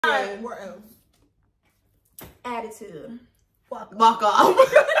Where else? Attitude. Walk off.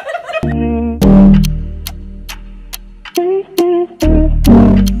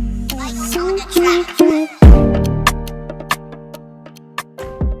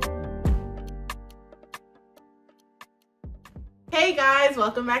 Hey guys,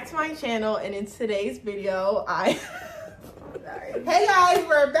 welcome back to my channel, and in today's video, Sorry. Hey guys,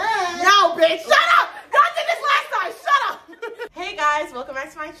 we're back. No, bitch, shut up! Don't do this last time. Shut up. Hey guys, welcome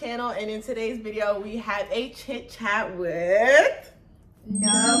back to my channel, and in today's video, we have a chit chat with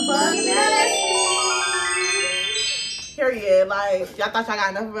Period. Like, y'all thought y'all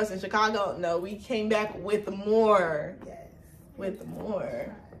got enough of us in Chicago? No, we came back with more. Yes. With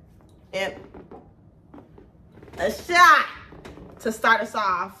more. And a shot to start us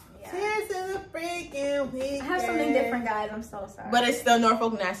off. Yeah. Cheers to the freaking weekend. I have something different, guys. I'm so sorry. But it's still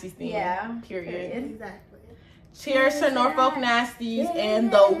Norfolk Nasties theme. Yeah. Period. Exactly. Cheers to Norfolk Nasties and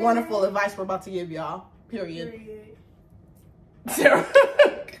the wonderful advice we're about to give y'all. Period. Sarah.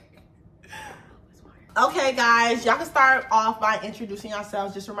 Okay, guys, y'all can start off by introducing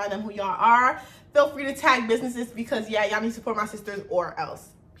yourselves. Just remind them who y'all are. Feel free to tag businesses because, yeah, y'all need to support my sisters or else.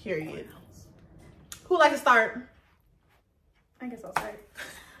 Period. Who'd like to start? I guess I'll start.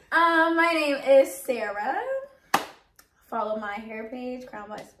 My name is Sarah. Follow my hair page, Crown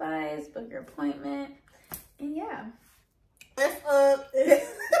by Spice. Book your appointment. And yeah. What's up?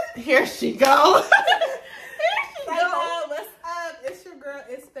 Here she go. What's up? It's your girl,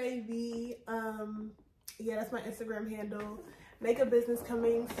 it's Baby. Yeah, that's my Instagram handle. Makeup business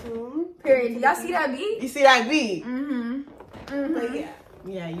coming soon. Period. Do y'all see that beat? You see that beat? Mm-hmm. But yeah.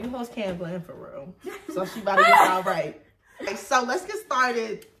 Yeah, you hoes can't blend for real. So she about to get all right. Okay, so let's get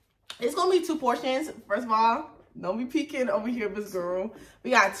started. It's gonna be 2 portions. First of all, don't be peeking over here, Miss Girl.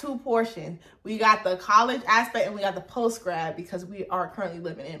 We got 2 portions. We got the college aspect and we got the post-grad because we are currently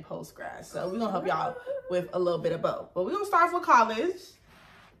living in post-grad. So we're gonna help y'all with a little bit of both. But we're gonna start with college.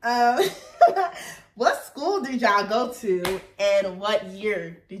 What school did y'all go to and what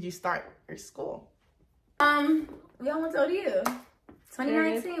year did you start your school? We all went to ODU.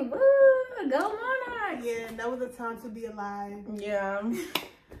 2019. Woo! Go Monarchs! Yeah, that was a time to be alive. Yeah.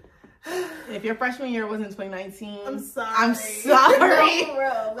 If your freshman year was in 2019, I'm sorry. I'm sorry.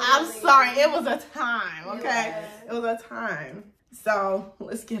 No, I'm sorry. It was a time, okay? It was a time. So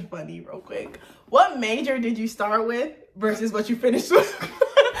let's get funny real quick. What major did you start with versus what you finished with?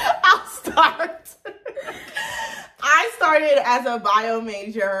 I'll start. I started as a bio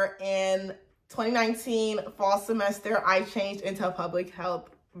major in 2019 fall semester. I changed into public health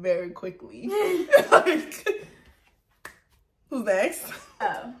very quickly. Who's next?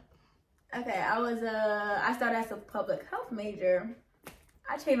 Oh. Okay, I started as a public health major.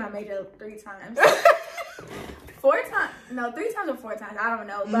 I changed my major 3 times. 4 times, no, 3 times or 4 times, I don't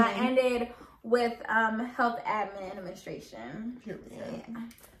know. But I ended with health admin administration. So,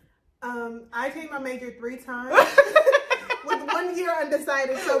 yeah. I changed my major 3 times. With 1 year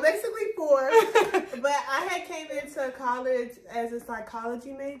undecided, so basically 4. But I had came into college as a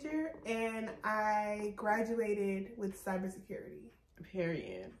psychology major, and I graduated with cybersecurity.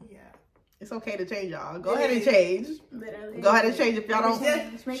 Period. Yeah. It's okay to change, y'all. Go ahead and change. Literally. Go ahead and change if y'all don't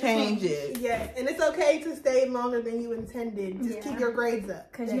change it. Yes, and it's okay to stay longer than you intended. Just keep your grades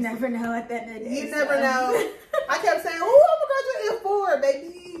up. Because you never know at the end of the day. You never know. I kept saying, oh, I'm going to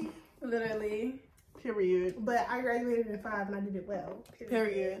graduate in 4, baby. Literally. Period. But I graduated in 5 and I did it well.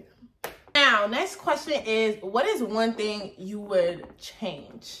 Period. Now, next question is, what is one thing you would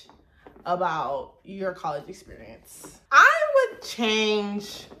change about your college experience? I would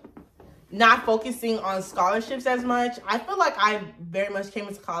change not focusing on scholarships as much. I feel like I very much came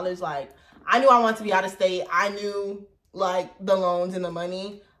into college like I knew I wanted to be out of state. I knew like the loans and the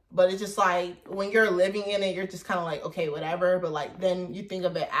money. But it's just like, when you're living in it, you're just kind of like, okay, whatever. But like, then you think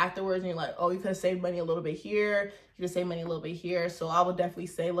of it afterwards and you're like, oh, you could have saved money a little bit here. You could save money a little bit here. So I would definitely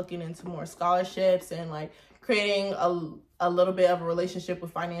say looking into more scholarships and like creating a little bit of a relationship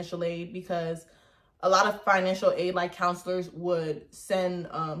with financial aid, because a lot of financial aid like counselors would send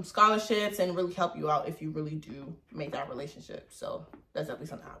scholarships and really help you out if you really do make that relationship. So that's definitely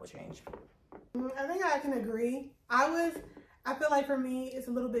something I would change. I think I can agree. I feel like for me, it's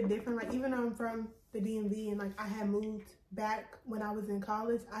a little bit different. Like, even though I'm from the DMV and like I had moved back when I was in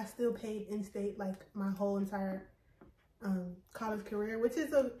college, I still paid in-state like my whole entire college career, which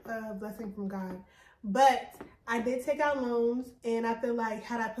is a blessing from God. But I did take out loans, and I feel like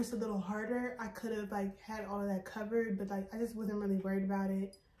had I pushed a little harder, I could have like had all of that covered. But like I just wasn't really worried about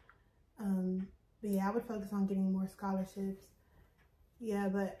it. But yeah, I would focus on getting more scholarships. Yeah,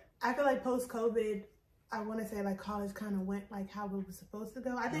 but I feel like post-COVID, I want to say like college kind of went like how it was supposed to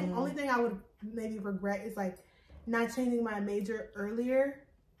go. I think only thing I would maybe regret is like not changing my major earlier.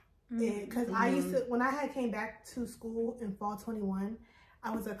 Because I used to, when I came back to school in fall 21,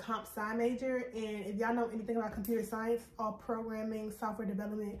 I was a comp sci major. And if y'all know anything about computer science, all programming, software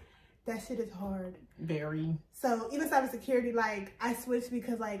development, that shit is hard. Very. So even cybersecurity, like I switched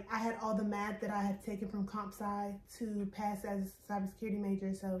because like I had all the math that I had taken from comp sci to pass as a cybersecurity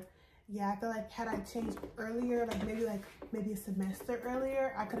major. So yeah, I feel like had I changed earlier, like maybe a semester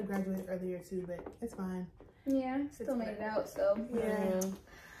earlier, I could have graduated earlier too, but it's fine. Yeah, still made it out, so. Yeah.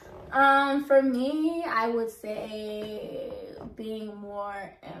 For me, I would say being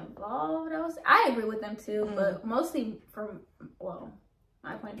more involved. I agree with them too, but mostly from, well,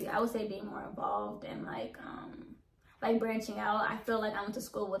 my point of view, I would say being more involved and like branching out. I feel like I went to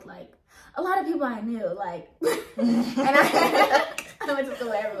school with like a lot of people I knew, like, and I went to school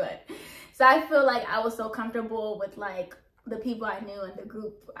with everyone. So I feel like I was so comfortable with like the people I knew and the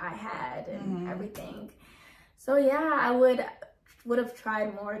group I had and everything. So yeah, I would have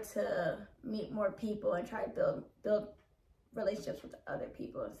tried more to meet more people and try to build relationships with other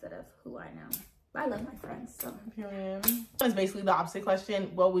people instead of who I know. But I love my friends, so. It's basically the opposite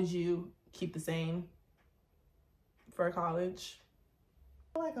question. What would you keep the same for college?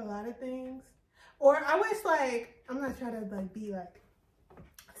 Like a lot of things. Or I wish like, I'm not trying to like be like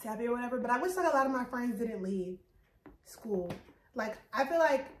sappy or whatever, but I wish like a lot of my friends didn't leave school. Like I feel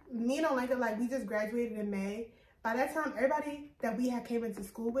like me and Olenka, like we just graduated in May. By that time, everybody that we had came into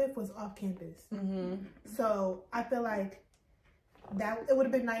school with was off campus. So I feel like that it would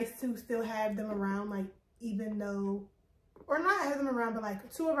have been nice to still have them around, like even though, or not have them around, but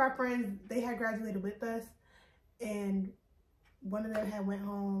like two of our friends, they had graduated with us, and one of them had went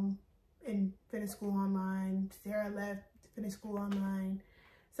home and finished school online. Sarah left to finish school online.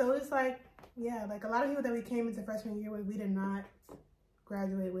 So it's like, yeah, like a lot of people that we came into freshman year with, we did not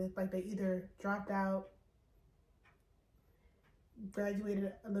graduate with. Like they either dropped out,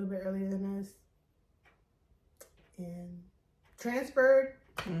 graduated a little bit earlier than us, and transferred.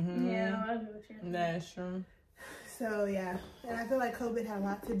 Yeah, I agree with you. That's true. So yeah, and I feel like COVID had a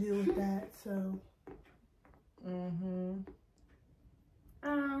lot to do with that. So.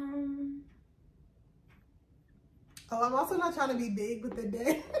 Oh, I'm also not trying to be big, but the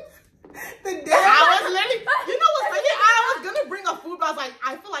day. I was literally, you know what's funny? I was gonna bring up food, but I was like,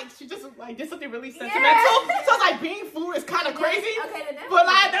 I feel like she just like did something really sentimental. Yeah. So like being food is kind of crazy. Okay, but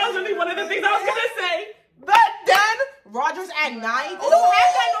like that was really one of the things I was gonna say. But then Rogers at night, they don't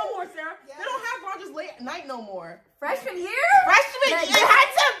have that no more, Sarah. Yeah. They don't have Rogers late at night no more. Freshman year? Freshman year, it had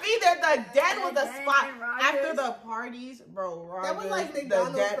to be there. The den was the spot after the parties, bro. Rogers, that was like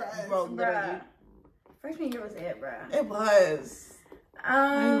McDonald's for us, bro. Literally. Freshman year was it, bro. It was.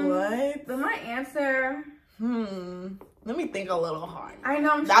 What? But my answer. Let me think a little hard. I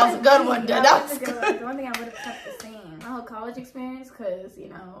know. That was a good one. That was good. The one thing I would have kept the same. My whole college experience, because you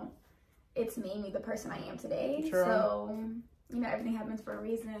know, it's made me the person I am today. True. So you know, everything happens for a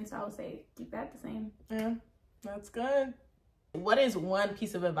reason. So I would say keep that the same. Yeah, that's good. What is one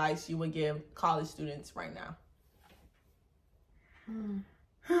piece of advice you would give college students right now?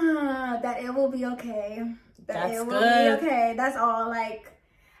 That it will be okay. That's it will good. be okay. That's all. Like,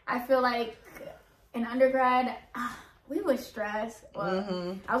 I feel like in undergrad, we was stressed.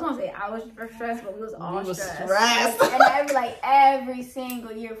 Well, I was gonna say I was stressed, but we was all stressed. And every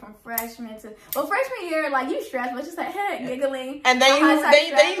single year from freshman to freshman year, like you stressed, but just like giggling. And then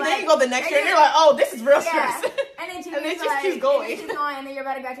you go the next year, and you're like, oh, this is real stress. And then it just keeps going. And then you're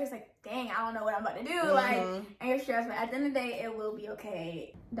about to graduate. It's like, dang, I don't know what I'm about to do. Like, and you're stressed, but at the end of the day, it will be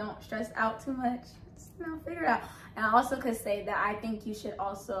okay. Don't stress out too much. Just, you know, figure it out. And I also could say that I think you should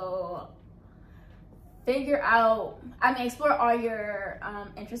also explore all your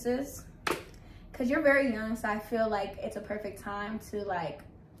interests, because you're very young. So I feel like it's a perfect time to like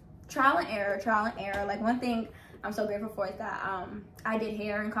trial and error. Like one thing I'm so grateful for is that I did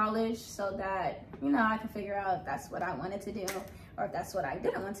hair in college, so that, you know, I can figure out if that's what I wanted to do or if that's what I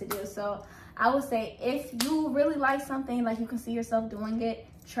didn't want to do. So I would say if you really like something, like you can see yourself doing it,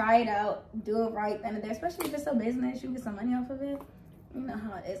 try it out, do it right then and there, especially if it's a business, you get some money off of it. You know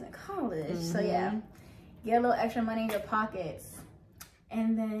how it is in college. So yeah, get a little extra money in your pockets,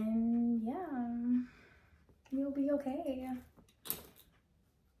 and then yeah, you'll be okay.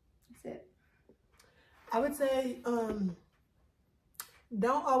 That's it. I would say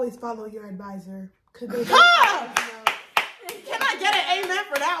don't always follow your advisor, because they Can I get an amen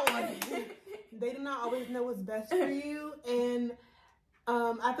for that one? They do not always know what's best for you. And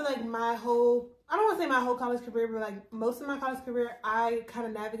I feel like I don't want to say my whole college career, but like most of my college career, I kind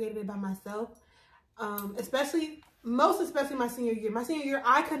of navigated it by myself. especially my senior year. My senior year,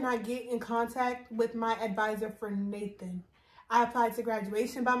 I could not get in contact with my advisor for Nathan. I applied to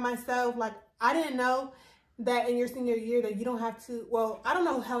graduation by myself. Like, I didn't know that in your senior year that you don't have to, well, I don't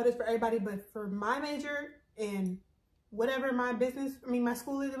know how it is for everybody, but for my major and whatever my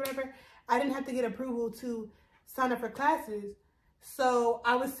school is or whatever, I didn't have to get approval to sign up for classes. So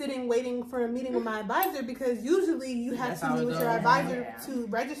I was sitting waiting for a meeting with my advisor, because usually you have to meet with your advisor to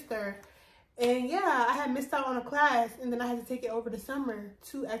register. And yeah, I had missed out on a class, and then I had to take it over the summer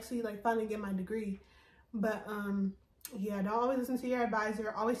to actually like finally get my degree. But yeah, don't always listen to your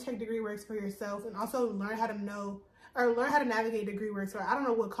advisor. Always check DegreeWorks for yourself, and also learn how to navigate DegreeWorks. Or I don't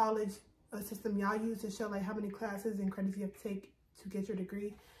know what college system y'all use to show like how many classes and credits you have to take to get your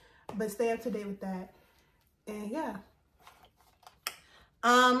degree, but stay up to date with that. And yeah.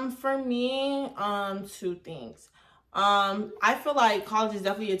 For me, two things. I feel like college is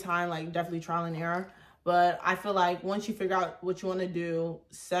definitely a time, like definitely trial and error, but I feel like once you figure out what you want to do,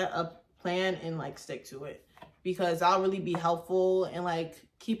 set a plan and like stick to it, because that'll really be helpful in like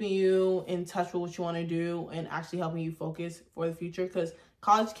keeping you in touch with what you want to do and actually helping you focus for the future. Because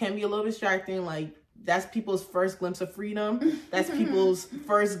college can be a little distracting. Like, that's people's first glimpse of freedom. That's people's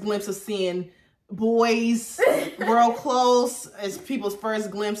first glimpse of seeing boys real close. It's people's first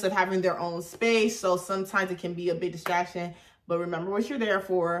glimpse of having their own space. So sometimes it can be a big distraction, but remember what you're there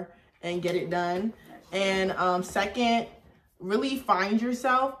for and get it done. And second, really find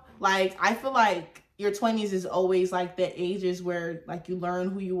yourself. Like, I feel like your 20s is always like the ages where like you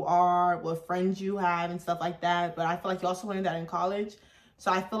learn who you are, what friends you have and stuff like that. But I feel like you also learn that in college.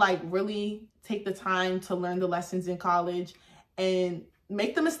 So I feel like really take the time to learn the lessons in college and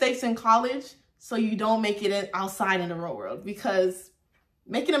make the mistakes in college so you don't make it outside in the real world. Because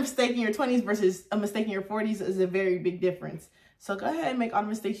making a mistake in your 20s versus a mistake in your 40s is a very big difference. So go ahead and make all the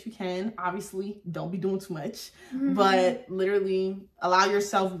mistakes you can. Obviously, don't be doing too much, but literally allow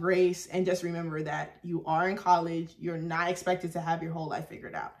yourself grace and just remember that you are in college. You're not expected to have your whole life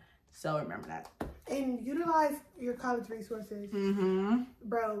figured out. So remember that. And utilize your college resources.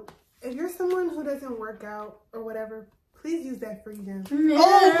 Bro, if you're someone who doesn't work out or whatever, please use that free gym.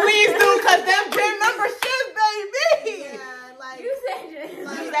 Oh, please do, because them gym memberships, baby. Yeah, like, use that gym.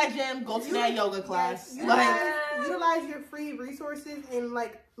 Use that gym, go to that yoga class. Utilize your free resources and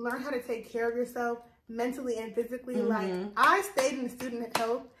like learn how to take care of yourself mentally and physically. Like, I stayed in student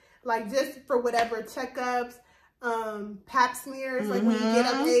health, like just for whatever checkups, pap smears, like when you get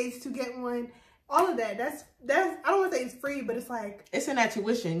of age to get one. All of that. That's I don't want to say it's free, but it's like it's in that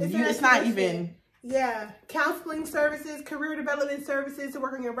tuition. It's not even. Yeah, counseling services, career development services to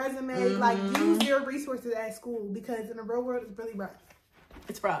work on your resume. Like, use your resources at school, because in the real world, it's really rough.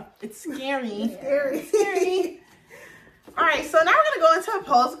 It's rough. It's scary. It's scary. It's scary. All right, so now we're gonna go into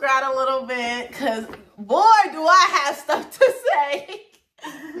post-grad a little bit, because boy, do I have stuff to say.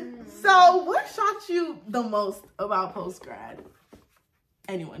 So, what shocked you the most about post-grad?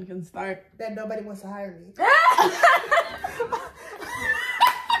 Anyone can start. That nobody wants to hire me.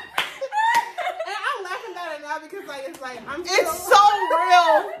 Because like it's like it's so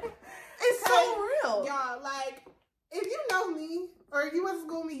real. It's so real. Y'all, like, if you know me or if you went to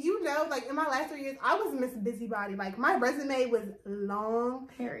school with me, you know, like in my last 3 years, I was Miss Busybody. Like, my resume was long.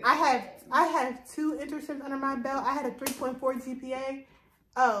 Period. I have 2 internships under my belt. I had a 3.4 GPA.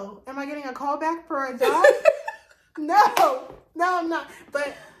 Oh, am I getting a call back for a job? No, I'm not.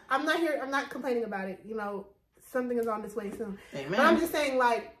 But I'm not complaining about it. You know, something is on this way soon. Amen. But I'm just saying,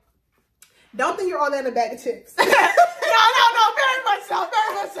 like, don't think you're all that in a bag of chips. No, very much so.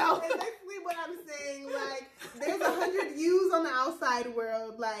 That's basically what I'm saying. Like, there's 100 yous on the outside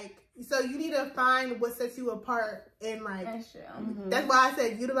world. Like, so you need to find what sets you apart. And like, that's true. That's why I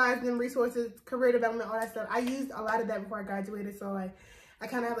said utilize them resources, career development, all that stuff. I used a lot of that before I graduated. So like, I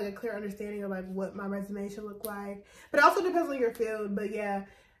kind of have like a clear understanding of like what my resume should look like. But it also depends on your field. But yeah,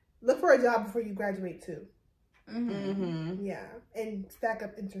 look for a job before you graduate too. Yeah, and stack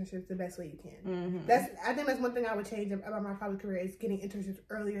up internships the best way you can. I think that's one thing I would change about my college career, is getting internships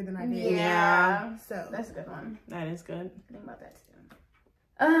earlier than I did. Yeah. So that's a good one. That is good. Think about that too.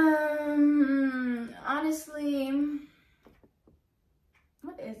 Honestly,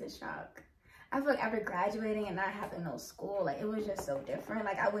 what is the shock? I feel like after graduating and not having no school, like, it was just so different.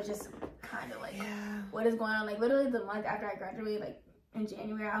 Like, I was just kind of like, what is going on? Like, literally the month after I graduated, like in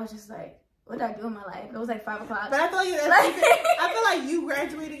January, I was just like, what did I do in my life? It was like 5 o'clock. But I feel like you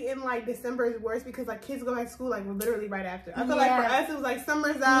graduating in like December is worse, because like kids go back to school like literally right after. I feel like for us it was like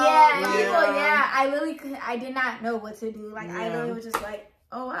summer's out. I did not know what to do. Like, I literally was just like,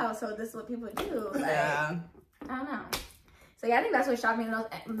 oh wow, so this is what people do. Like, I don't know. So yeah, I think that's what shocked me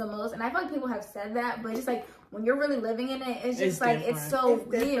the most. And I feel like people have said that, but just like when you're really living in it, it's just like it's so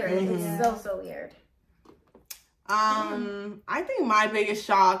weird. It's so weird. I think my biggest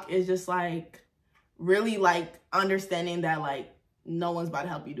shock is just like really like understanding that like no one's about to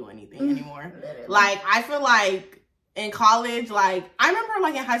help you do anything anymore. Literally. Like I feel like in college, like I remember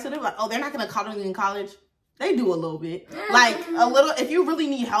like in high school, they were like, oh, they're not gonna coddle you in college. They do a little bit, like a little. If you really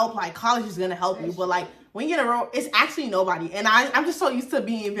need help, like college is gonna help you. But like when you get a role, it's actually nobody. And I'm just so used to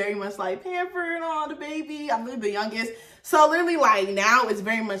being very much like pampered on the baby. I'm the youngest, so literally like now it's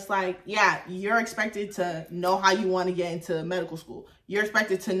very much like you're expected to know how you want to get into medical school. You're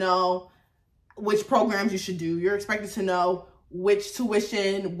expected to know which programs you should do. You're expected to know which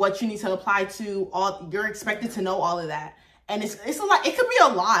tuition, what you need to apply to. You're expected to know all of that, and it's a lot. It could be a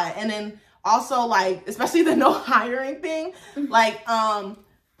lot, and then. Also, like, especially the no hiring thing, like,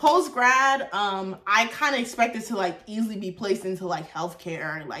 post-grad, I kind of expected to, like, easily be placed into, like,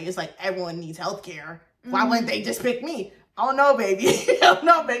 healthcare. Like, it's like, everyone needs healthcare. Why wouldn't they just pick me? Oh, no, baby. Oh,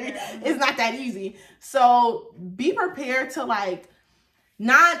 no, baby. It's not that easy. So, be prepared to, like,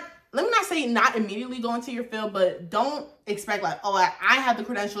 let me not say not immediately go into your field, but don't expect, like, oh, I have the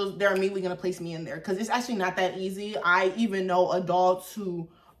credentials, they're immediately going to place me in there. Because it's actually not that easy. I even know adults who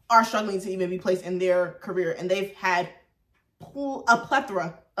are struggling to even be placed in their career, and they've had a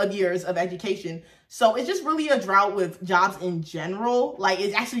plethora of years of education. So it's just really a drought with jobs in general. Like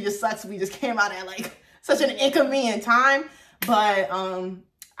it actually just sucks. We just came out at like such an inconvenient time, but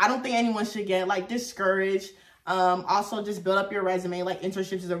I don't think anyone should get like discouraged. Also just build up your resume. Like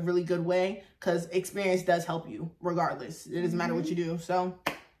internships is a really good way because experience does help you regardless. It doesn't matter what you do. So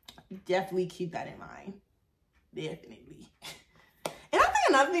definitely keep that in mind. Definitely. And I think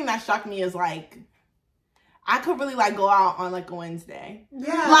another thing that shocked me is like, I could really like go out on like a Wednesday.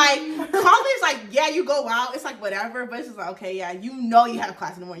 Yeah. Like college, like, yeah, you go out. It's like whatever, but it's just like, okay, yeah, you know you have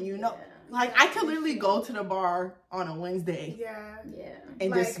class in the morning. You know, like I could literally go to the bar on a Wednesday. Yeah. Yeah.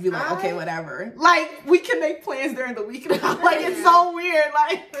 And like, just be like, okay, whatever. Like we can make plans during the week. Like it's so weird.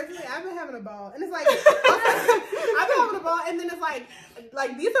 Like personally, I've been having a ball, and it's like I've been having a ball, and then it's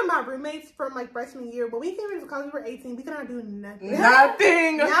like these are my roommates from like freshman year. But we came into college, we were 18. We could not do nothing.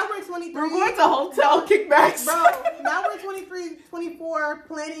 Nothing. Now we're 23. We're going to hotel kickbacks. Bro, now we're 23, 24,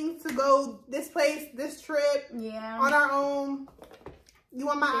 planning to go this place, this trip. Yeah. On our own. You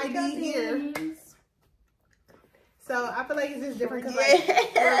want my ID here? So I feel like it's just different because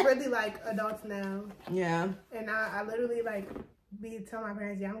like we're really like adults now. Yeah. And I literally like tell my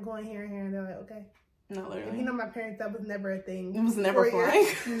parents, yeah, I'm going here and here, and they're like, okay. No, literally. And you know, my parents, that was never a thing. It was never flying.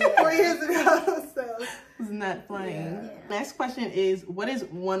 4 years ago, so. It was not flying. Yeah. Next question is, what is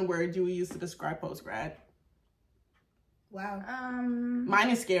one word you would use to describe post-grad? Wow. Mine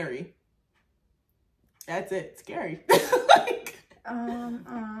is scary. That's it. Scary. Like.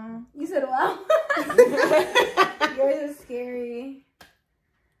 You said wow. Yours is scary.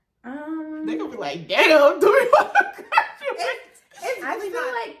 They gonna be like, damn, do we want to graduate? It's I really feel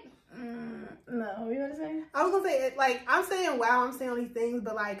not. like no, what you want to say? I was gonna say it, like I'm saying wow, I'm saying all these things,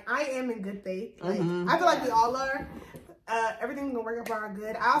 but like I am in good faith. Like I feel like we all are. Everything's gonna work out for our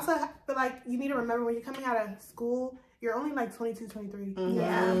good. I also feel like you need to remember when you're coming out of school, you're only like 22, 23.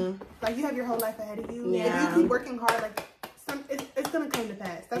 Yeah. Like you have your whole life ahead of you. Yeah. If you keep working hard, like it's gonna come to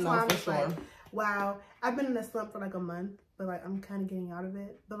pass. That's why I'm just like, wow. I've been in a slump for like a month, but like I'm kind of getting out of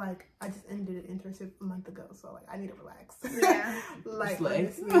it. But like I just ended an internship a month ago, so like I need to relax. Yeah. Like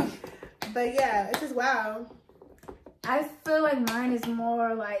but yeah, it's just wow. I feel like mine is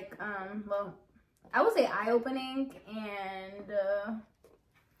more like well, I would say eye-opening, and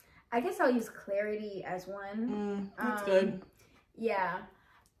I guess I'll use clarity as one. That's good. Yeah.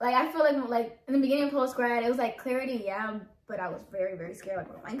 Like I feel like in the beginning of post-grad, it was like clarity, yeah, but I was very, very scared, like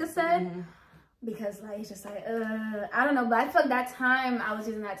what Micah said. Because like it's just like I don't know, but I feel like that time I was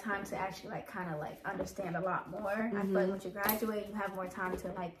using that time to actually like kind of like understand a lot more. I feel like once you graduate, you have more time to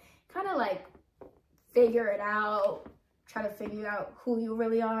like kind of like figure it out, try to figure out who you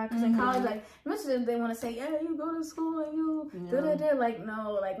really are. Because in college, like much as they want to say, yeah, you go to school and you like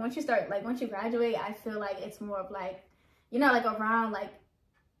no, like once you graduate, I feel like it's more of like you're not like around like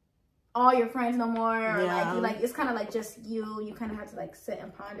all your friends no more, or like it's kind of like just you kind of have to like sit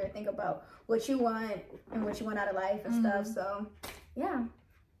and ponder, think about what you want and what you want out of life and stuff. So yeah,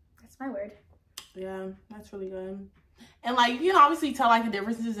 that's my word. Yeah, that's really good. And like you can obviously tell like the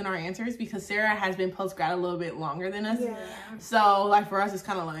differences in our answers because Sarah has been post-grad a little bit longer than us. Yeah. So like for us it's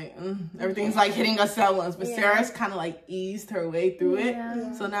kind of like everything's like hitting us at once, but Sarah's kind of like eased her way through it.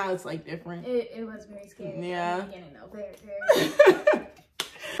 So now it's like different. It was very scary. Yeah. At the beginning though, very, very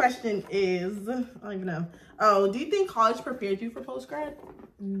Question is, I don't even know. Oh, do you think college prepared you for post-grad?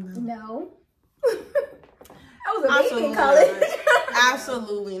 No. I was a baby in college.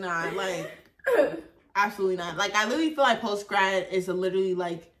 Absolutely not. Like, absolutely not. Like, I literally feel like post-grad is literally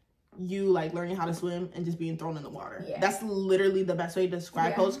like you like learning how to swim and just being thrown in the water. Yeah. That's literally the best way to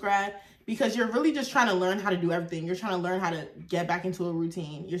describe post-grad, because you're really just trying to learn how to do everything. You're trying to learn how to get back into a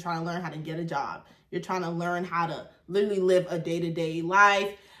routine. You're trying to learn how to get a job. You're trying to learn how to literally live a day-to-day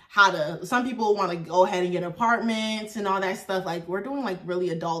life. Some people want to go ahead and get apartments and all that stuff. Like, we're doing like really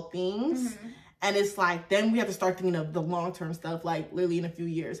adult things. And it's like, then we have to start thinking of the long-term stuff. Like, literally in a few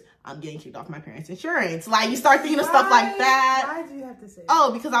years, I'm getting kicked off my parents' insurance. Like, you start thinking of stuff like that. Why do you have to say that?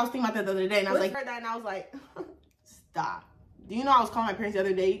 Oh, because I was thinking about that the other day. And I was like, heard that and I was like, stop. Do you know I was calling my parents the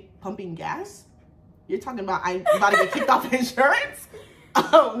other day pumping gas? You're talking about I'm about to get kicked off insurance?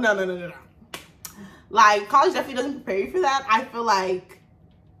 Oh, no. Like, college definitely doesn't prepare you for that. I feel like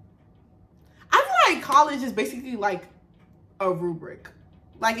college is basically like a rubric.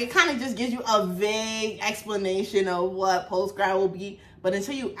 Like, it kind of just gives you a vague explanation of what post-grad will be. But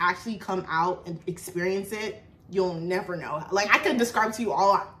until you actually come out and experience it, you'll never know. Like, I could describe to you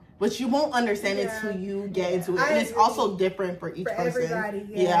all, but you won't understand it until you get into it. And it's also different for each person. Everybody,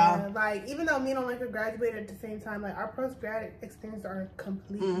 yeah. Like, even though me and Olenka graduated at the same time, like, our post-grad experiences are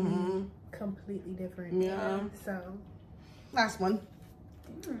completely different. Yeah. So. Last one.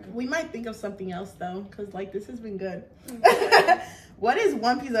 We might think of something else, though, because, like, this has been good. What is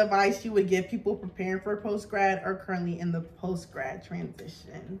one piece of advice you would give people preparing for post-grad or currently in the post-grad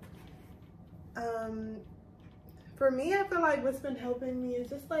transition? For me, I feel like what's been helping me is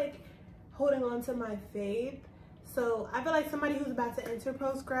just, like, holding on to my faith. So I feel like somebody who's about to enter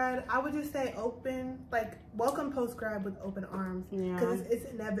post-grad, I would just say welcome post-grad with open arms. Because it's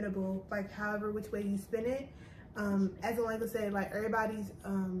inevitable, like, however which way you spin it. As Olenka said, like, everybody's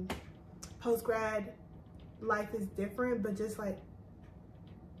post-grad life is different, but just, like,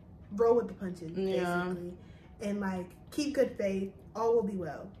 roll with the punches, basically. And, like, keep good faith. All will be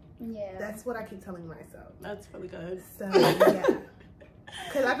well. Yeah. That's what I keep telling myself. That's really good. So, yeah.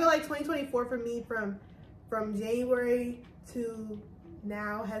 Because I feel like 2024 for me, from January to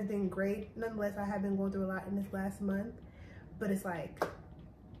now, has been great. Nonetheless, I have been going through a lot in this last month. But it's like,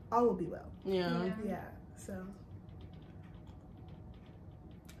 all will be well. Yeah. Yeah. So.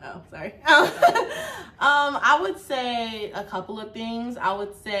 Oh, sorry. I would say a couple of things. I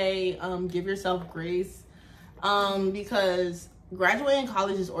would say give yourself grace because graduating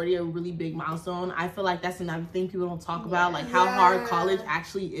college is already a really big milestone. I feel like that's another thing people don't talk about, like how hard college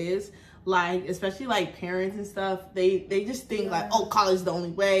actually is. Like, especially like parents and stuff, they just think like, oh, college is the only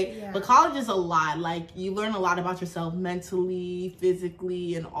way. But college is a lot. Like, you learn a lot about yourself mentally,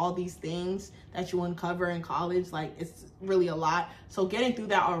 physically, and all these things that you uncover in college. Like, it's really a lot. So getting through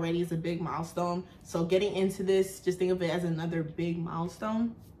that already is a big milestone. So getting into this, just think of it as another big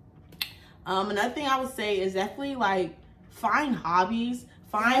milestone. Another thing I would say is definitely like find hobbies,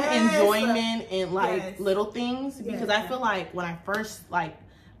 find enjoyment in like little things, because I feel like when I first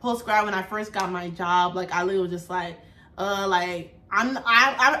post-grad, when I first got my job, like, I literally was just like,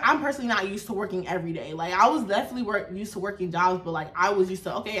 I'm personally not used to working every day. Like, I was definitely used to working jobs, but like, I was used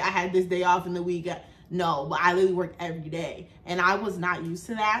to, okay, I had this day off in the week. No, but I literally worked every day, and I was not used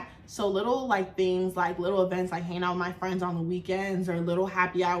to that. So little like things, like little events, like hanging out with my friends on the weekends or little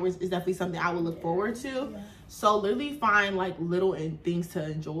happy hours is definitely something I would look forward to. So literally find like little things to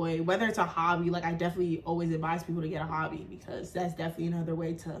enjoy, whether it's a hobby. Like, I definitely always advise people to get a hobby, because that's definitely another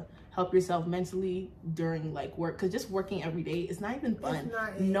way to help yourself mentally during like work, because just working every day is not even fun.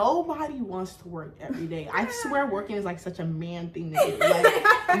 Nobody wants to work every day. I swear working is like such a man thing to do.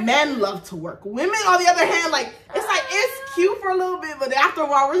 Like, men love to work. Women, on the other hand, like, it's like, it's cute for a little bit, but after a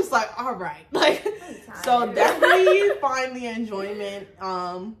while we're just like, all right. Like, so definitely find the enjoyment,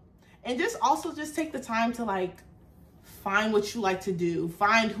 and just also just take the time to like find what you like to do,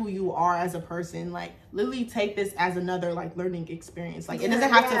 find who you are as a person. Like, literally take this as another like learning experience. Like, it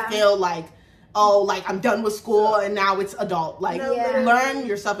doesn't have to feel like, oh, like I'm done with school and now it's adult. Like, learn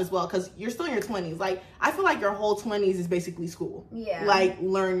yourself as well, because you're still in your 20s. Like, I feel like your whole 20s is basically school. Like,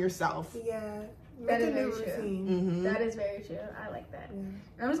 learn yourself. That is very true. That is very true. I like that.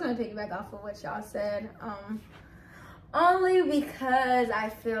 I'm just gonna piggyback off of what y'all said. Only because I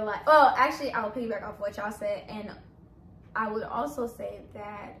feel like, well, actually, I'll piggyback off what y'all said, and I would also say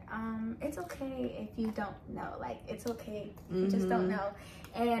that it's okay if you don't know. Like, it's okay if you just don't know.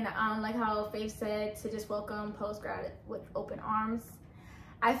 And like how Faith said, to just welcome post-grad with open arms.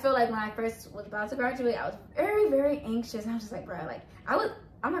 I feel like when I first was about to graduate, I was very, very anxious. And I was just like, bro, like,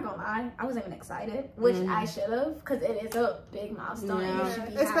 I'm not gonna lie, I wasn't even excited, which I should have, because it is a big milestone. And you should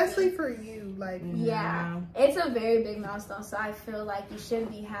be especially happy. For you, like it's a very big milestone. So I feel like you should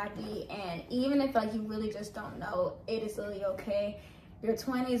be happy, and even if like you really just don't know, it is really okay. Your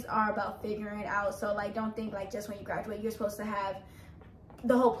 20s are about figuring it out. So like, don't think like just when you graduate you're supposed to have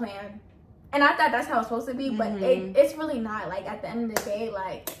the whole plan. And I thought that's how it's supposed to be, but it's really not. Like, at the end of the day,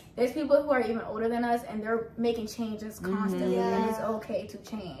 like, there's people who are even older than us, and they're making changes constantly, and it's okay to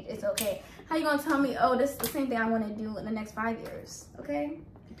change. It's okay. How you gonna tell me, oh, this is the same thing I want to do in the next 5 years? Okay?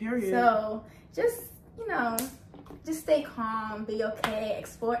 Period. So, just, you know, just stay calm, be okay,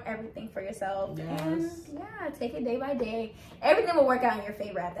 explore everything for yourself, and, yeah, take it day by day. Everything will work out in your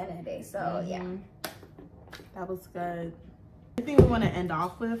favor at the end of the day, so, yeah. That was good. Anything we want to end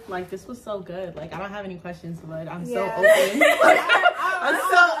off with? Like, this was so good. Like, I don't have any questions, but I'm so open. I'm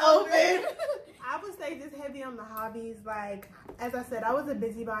so open. I would say just heavy on the hobbies. Like, as I said, I was a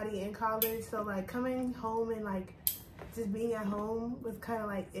busybody in college, so like coming home and like just being at home was kind of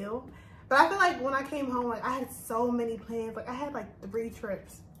like ill. But I feel like when I came home, like I had so many plans. Like I had like 3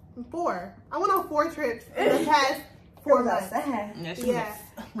 trips, 4. I went on 4 trips in the past 4 months. Yeah,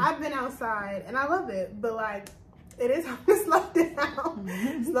 I've been outside and I love it, but like it is hard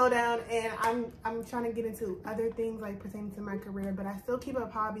to slow down, and I'm trying to get into other things like pertaining to my career, but I still keep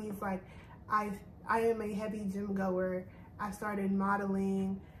up hobbies. Like I am a heavy gym goer. I started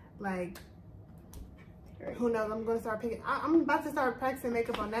modeling. Like, who knows? I'm gonna start picking. I'm about to start practicing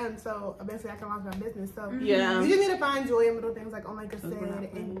makeup on them, so eventually I can launch my business. So you just need to find joy in little things, like Omega said,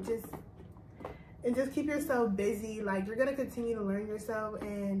 and just keep yourself busy. Like, you're gonna continue to learn yourself,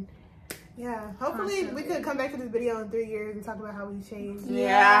 and yeah, hopefully we could come back to this video in 3 years and talk about how we changed.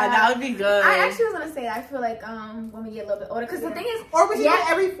 Yeah, that would be good. I actually was gonna say that. I feel like when we get a little bit older, because the thing is, or we should do it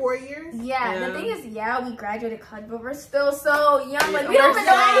every 4 years. Yeah, the thing is, we graduated college, but we're still so young. Like, we don't even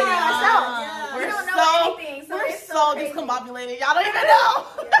know anything ourselves. We don't know anything. So we're so discombobulated. Y'all don't even know.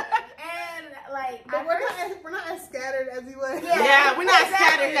 And like, but we're not as scattered as we were. Yeah, we're not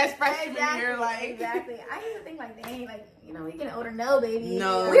scattered as freshman year. Like, exactly. I used to think like, dang, like, you know, we getting older. No, baby.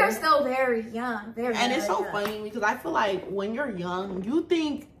 No. We are still very young. And it's so funny because I feel like when you're young, you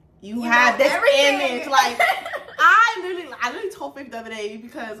think you have this image. Like, I literally told Faith the other day,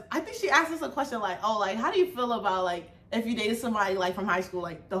 because I think she asked us a question like, oh, like, how do you feel about like if you dated somebody like from high school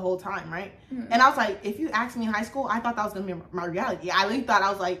like the whole time, right? And I was like, if you asked me in high school, I thought that was gonna be my reality. I really thought, I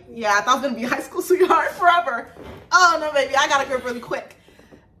was like, yeah, I thought I was gonna be a high school sweetheart forever. Oh no, baby, I gotta grow up really quick.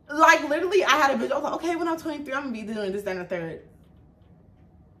 Like, literally, I had a vision. I was like, okay, when I'm 23, I'm gonna be doing this, that, and the third.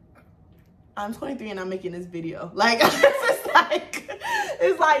 I'm 23 and I'm making this video. Like,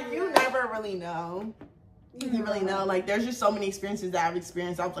 it's like you never really know. You really know. Like, there's just so many experiences that I've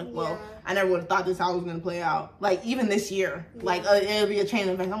experienced. I was like, well, I never would have thought this how it was gonna play out. Like, even this year, like it'll be a chain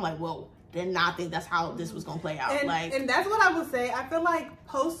of events. I'm like, whoa, did not think that's how this was gonna play out. And that's what I would say. I feel like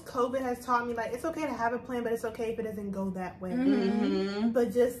post-COVID has taught me, like, it's okay to have a plan, but it's okay if it doesn't go that way.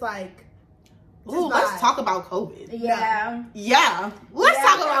 But just like, let's talk about COVID. Yeah. Let's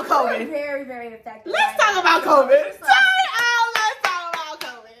talk about COVID. Very, very effective. Let's talk about COVID. Let's talk about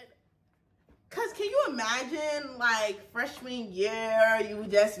COVID. Cause can you imagine, like, freshman year, you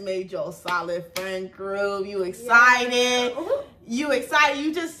just made your solid friend group. You excited. You excited.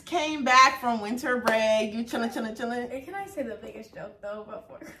 You just came back from winter break. You chilling. And can I say the biggest joke though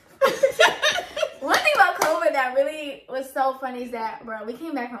before? One thing about COVID that really was so funny is that, bro, we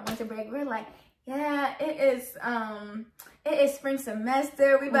came back from winter break. We were like, yeah, it is spring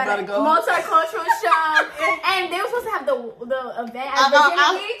semester. We better go multicultural show, and they were supposed to have the event at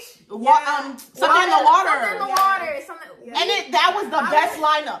Virginia Beach. Something in the water. And that was the best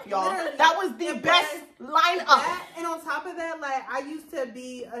lineup, y'all. That was the best lineup. And on top of that, like, I used to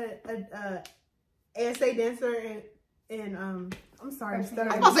be a ASA dancer in I'm sorry, I'm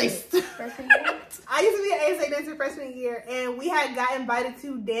stuttering. Freshman year. I used to be an ASA dancer freshman year, and we had got invited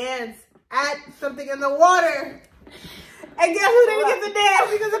to dance at something in the water. And guess who didn't get to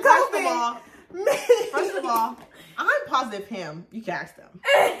dance because of COVID? First of all, I'm positive him. You can ask them.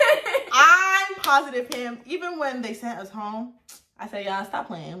 I'm positive him. Even when they sent us home, I said, y'all, stop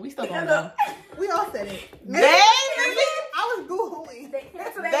playing. We still gonna go. We all said it. I was Googling.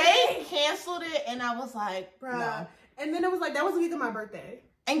 They canceled it, and I was like, bruh. No. And then it was like, that was the week of my birthday.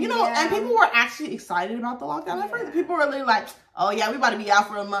 And you know, and people were actually excited about the lockdown at first. People were really like, oh yeah, we about to be out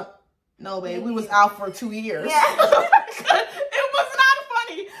for a month. No, babe, we was out for 2 years. Yeah. It was not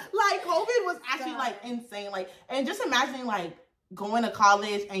funny. Like, COVID was actually like insane. Like, and just imagining like going to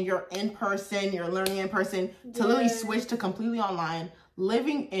college and you're in person, you're learning in person, to literally switch to completely online,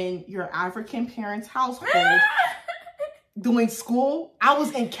 living in your African parents' household doing school, I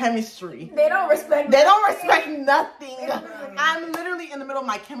was in chemistry. They don't respect nothing. I'm literally in the middle of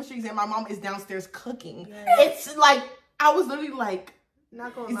my chemistry exam. My mom is downstairs cooking. It's like, I was literally like,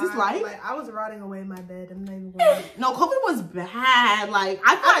 not gonna is this life? Like, I was rotting away in my bed. I'm not even going. No, COVID was bad. Like,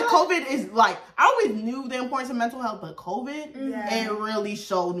 I feel like COVID is like, I always knew the importance of mental health, but COVID, it really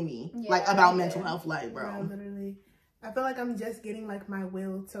showed me like about mental health, like, bro. Yeah, literally. I feel like I'm just getting like my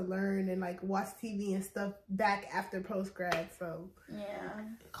will to learn and like watch TV and stuff back after post grad. So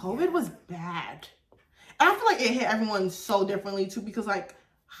COVID was bad. And I feel like it hit everyone so differently too, because like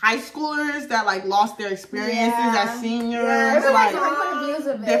high schoolers that like lost their experiences as seniors, like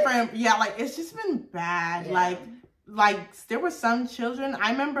different, like it's just been bad. Like there were some children,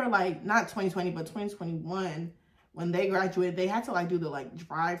 I remember like not 2020 but 2021, when they graduated, they had to like do the like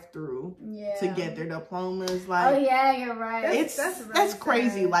drive-through to get their diplomas. Like, oh yeah, you're right. That's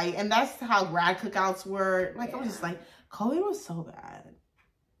crazy. Like, and that's how grad cookouts were. Like, I was just like, COVID was so bad.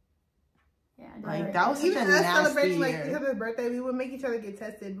 Yeah, like that was such a nasty year. Like each other's birthday, we would make each other get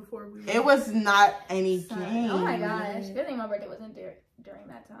tested before we. It was not any game. Oh my gosh! Good thing my birthday wasn't during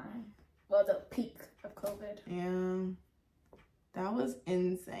that time. Well, the peak of COVID. Yeah. That was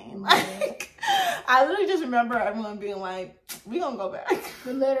insane. Like, I literally just remember everyone being like, we gonna go back.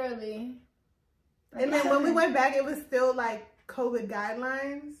 Literally. And then when we went back, it was still like COVID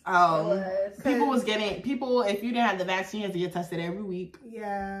guidelines. Oh. People, if you didn't have the vaccine, you had to get tested every week.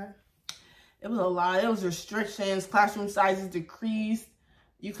 Yeah. It was a lot. There was restrictions. Classroom sizes decreased.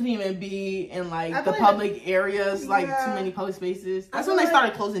 You couldn't even be in like the public areas, like too many public spaces. That's when they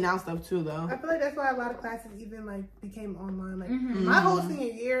started closing down stuff too, though. I feel like that's why a lot of classes even like became online. Like my whole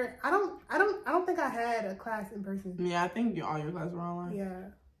senior year, I don't think I had a class in person. Yeah, I think all your classes were online. Yeah,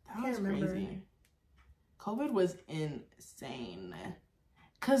 that was crazy. COVID was insane.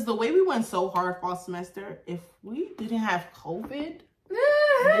 Cause the way we went so hard fall semester, if we didn't have COVID,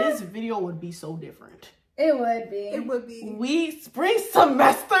 this video would be so different. It would be. It would be. Spring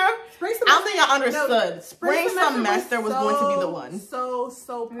semester. I don't think y'all understood. No, spring semester was going to be the one. So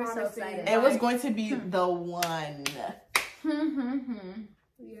promising. It was going to be the one.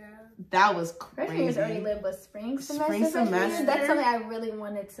 Yeah. That was crazy. Freshman year's already lived, but spring semester. That's something I really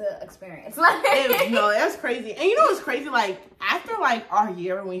wanted to experience. Like, that's crazy. And you know what's crazy? Like after like our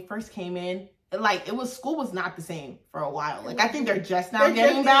year when we first came in, like school was not the same for a while. Like I think they're just now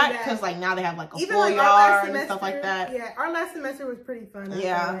getting back because like now they have like a full yard and stuff like that. Yeah, our last semester was pretty fun.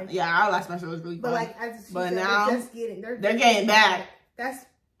 Yeah, our last semester was really fun. But like, now they're getting back.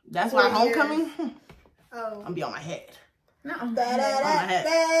 That's why homecoming. I'm gonna be on my head. No. On my head.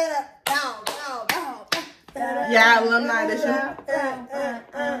 Yeah, alumni edition.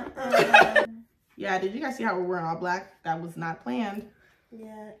 Yeah, did you guys see how we're wearing all black? That was not planned.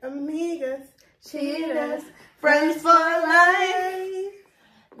 Yeah, amigas, cheaters, friends for life.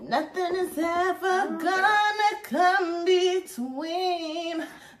 Nothing is ever gonna come between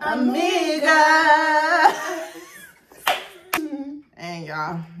amigas. And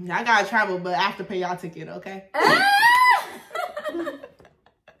y'all gotta travel, but I have to pay y'all ticket, okay?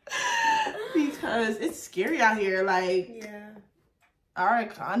 Because it's scary out here. Like, our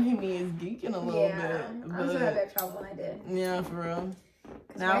economy is geeking a little bit. I'm sure I had trouble when I did. Yeah, for real.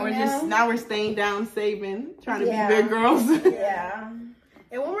 Now we're staying down, saving, trying to be big girls. Yeah.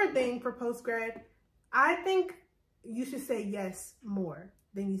 And one more thing for post-grad, I think you should say yes more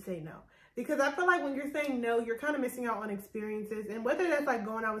than you say no. Because I feel like when you're saying no, you're kind of missing out on experiences. And whether that's like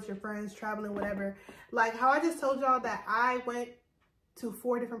going out with your friends, traveling, whatever. Like how I just told y'all that I went to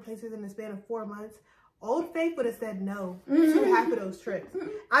 4 different places in the span of 4 months. Old Faith would have said no to half of those trips.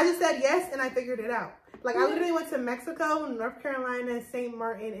 I just said yes and I figured it out. Like I literally went to Mexico, North Carolina, St.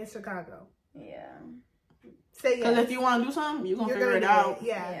 Martin, and Chicago. Yeah. Say yes. Because if you want to do something, you're going to figure it out.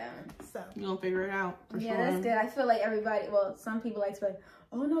 Yeah. So. You're going to figure it out. For sure. That's good. I feel like some people like to be like,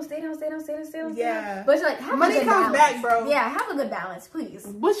 oh no, stay down. Yeah. But it's like, have money a good comes balance. back, bro. Yeah, have a good balance, please.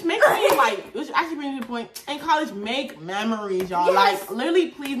 Which makes me which actually brings me to the point, in college, make memories, y'all. Yes. Like, literally,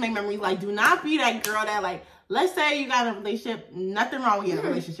 please make memories. Like, do not be that girl that, like, let's say you got a relationship, nothing wrong with getting a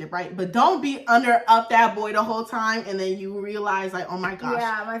relationship, right? But don't be up that boy the whole time and then you realize like, oh my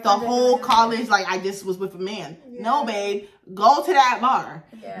gosh, the whole college, like I just was with a man. Yeah. No, babe, go to that bar.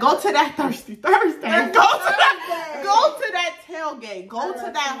 Yeah. Go to that Thirsty Thursday. Go to that tailgate. Go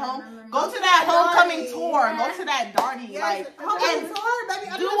to that homecoming tour. Yeah. Go to that Darty. Yes. Homecoming tour, baby.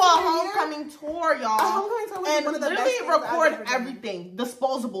 Do a homecoming tour, y'all. And literally record everything.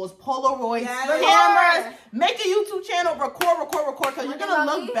 Disposables, Polaroids, cameras. Make a YouTube channel, record, because you're gonna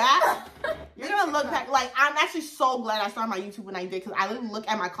look back. You're gonna look back. Like, I'm actually so glad I started my YouTube when I did, because I literally look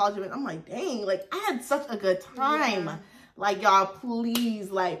at my college event. I'm like, dang, like I had such a good time. Like, y'all, please,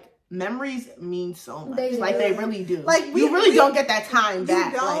 like, memories mean so much. They like, do. they really do. Like, you really don't get that time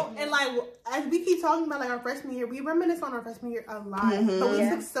back. You don't. Like, and, like, as we keep talking about, like, our freshman year, we reminisce on our freshman year a lot. But we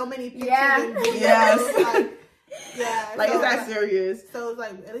took so many pictures and videos. Yes. Like, yeah. Like, so, it's that serious. So, it's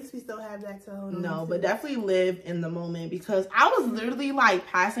like, at least we still have that to hold on No, to. but definitely live in the moment, because I was literally, like,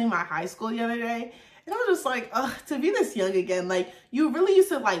 passing my high school the other day. And I was just like, ugh, to be this young again. Like, you really used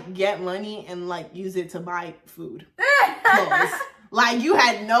to, like, get money and, like, use it to buy food. Clothes. Like, you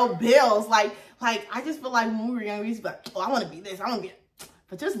had no bills. Like, I just feel like when we were young, we used to be like, oh, I want to be this. I want to be...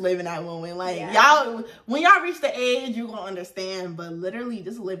 But just live in that moment. Like, y'all, when y'all reach the age, you're going to understand. But literally,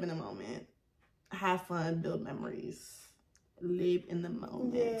 just live in the moment. Have fun. Build memories. Live in the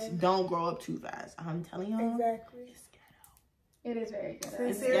moment. Yeah. Don't grow up too fast. I'm telling y'all. Exactly. It's ghetto. It is very good.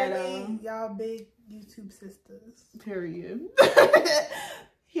 Sincerely, y'all big YouTube sisters. Period.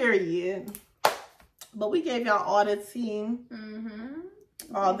 Period. But we gave y'all all the tea.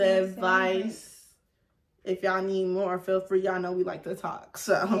 All the advice. If y'all need more, feel free. Y'all know we like to talk.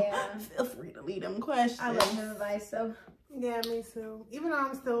 So feel free to leave them questions. I love the advice, so. Yeah, me too. Even though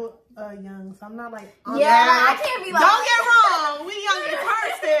I'm still young, so I'm not like... I can't be like... Don't get wrong. We young and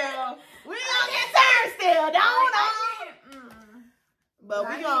turnstile. We young and turnstile. Don't. But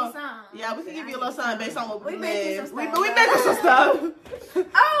we gonna... Yeah, we can give you a little something based on what we live. We making some stuff.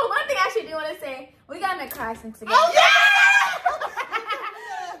 Oh, one thing I should do want to say. We got in a car accident together. Oh, yeah!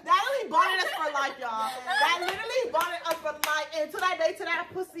 That literally bonded us for life, y'all. That literally bonded us for life. And to that day, to that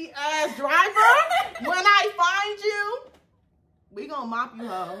pussy ass driver, when I find you, we gonna mop you,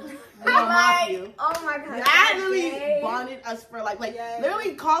 ho. We gonna mop you. Oh my god. That literally bonded us for life. Like,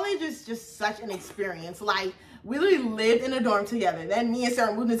 literally, college is just such an experience. Like, we literally lived in a dorm together. Then me and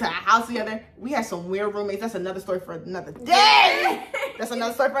Sarah moved into a house together. We had some weird roommates. That's another story for another day. That's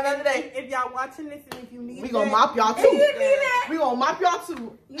another story for another day. If y'all watching this and if you need we gonna mop y'all too. We gonna mop y'all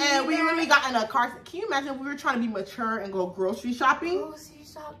too. And we literally got in a car. Can you imagine if we were trying to be mature and go grocery shopping? Grocery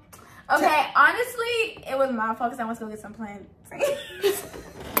shop. Okay, honestly, it was my fault because I went to go get some plantains.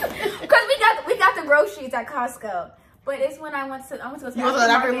 Because we got the groceries at Costco. But it's when I went to go to the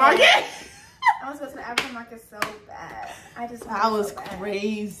African market. I was going to the African market so bad. That was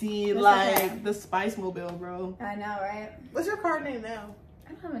crazy. Like the Spice Mobile, bro. I know, right? What's your card name now?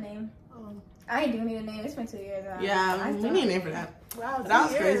 I don't have a name. I do need a name. It's been 2 years now. Yeah, we need a name for that. Wow, that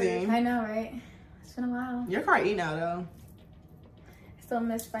was crazy. I know, right? It's been a while. Your car E now, though. I still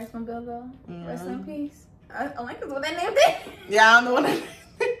miss Spice Mobile, though. Rest in peace. Olenka's what that named it. Yeah, I'm the one that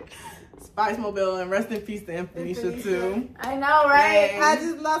Spice Mobile, and rest in peace to Infonisha too. I know, right? Dang. I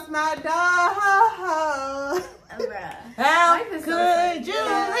just lost my dog. How could you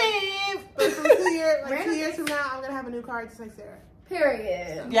leave? But from 2 years, like 2 years from now, I'm gonna have a new car just like Sarah.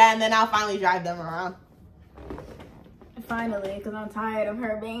 Period. Yeah, and then I'll finally drive them around. Finally, because I'm tired of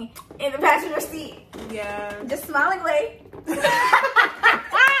her being in the passenger seat. Yeah. Just smiling away.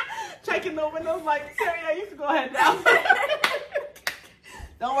 Checking the windows like, Sarah, you can go ahead now.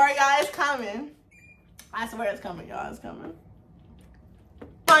 Don't worry, y'all, it's coming. I swear it's coming, y'all. It's coming.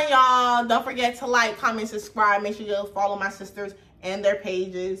 Fun, y'all. Don't forget to like, comment, subscribe. Make sure you follow my sisters and their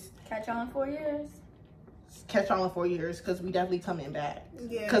pages. Catch y'all in 4 years. Catch y'all in 4 years, because we definitely coming back.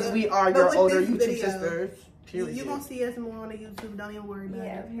 Yeah. Because we are your older YouTube sisters. Period. You're going to see us more on the YouTube. Don't even worry about it.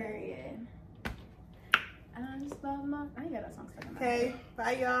 Yeah, period. I just love my... I ain't got that song stuck in my head. Okay,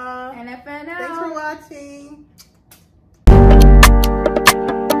 bye, y'all. NFN out. Thanks for watching.